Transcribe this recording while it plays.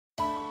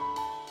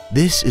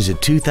This is a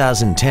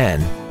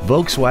 2010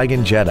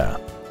 Volkswagen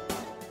Jetta.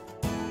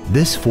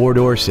 This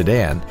four-door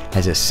sedan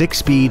has a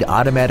 6-speed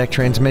automatic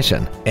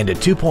transmission and a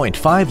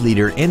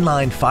 2.5-liter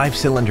inline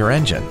 5-cylinder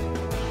engine.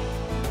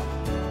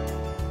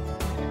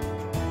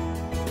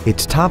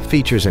 Its top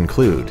features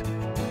include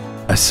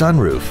a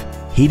sunroof,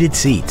 heated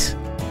seats,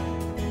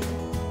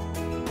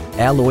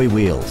 alloy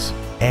wheels,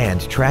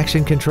 and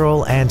traction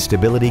control and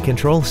stability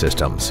control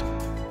systems.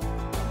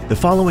 The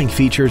following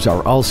features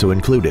are also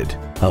included: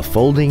 a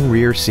folding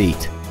rear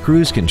seat,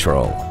 cruise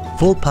control,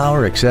 full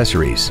power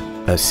accessories,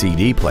 a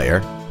CD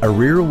player, a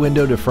rear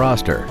window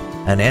defroster,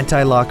 an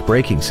anti-lock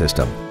braking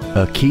system,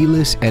 a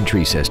keyless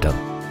entry system,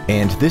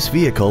 and this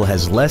vehicle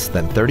has less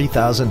than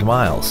 30,000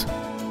 miles.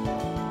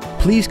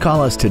 Please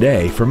call us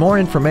today for more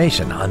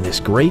information on this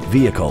great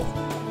vehicle.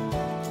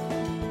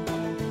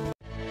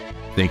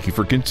 Thank you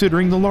for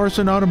considering the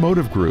Larson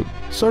Automotive Group,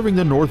 serving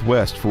the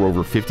Northwest for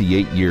over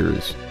 58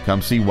 years.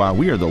 Come see why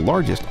we are the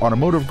largest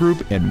automotive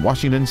group in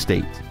Washington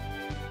State.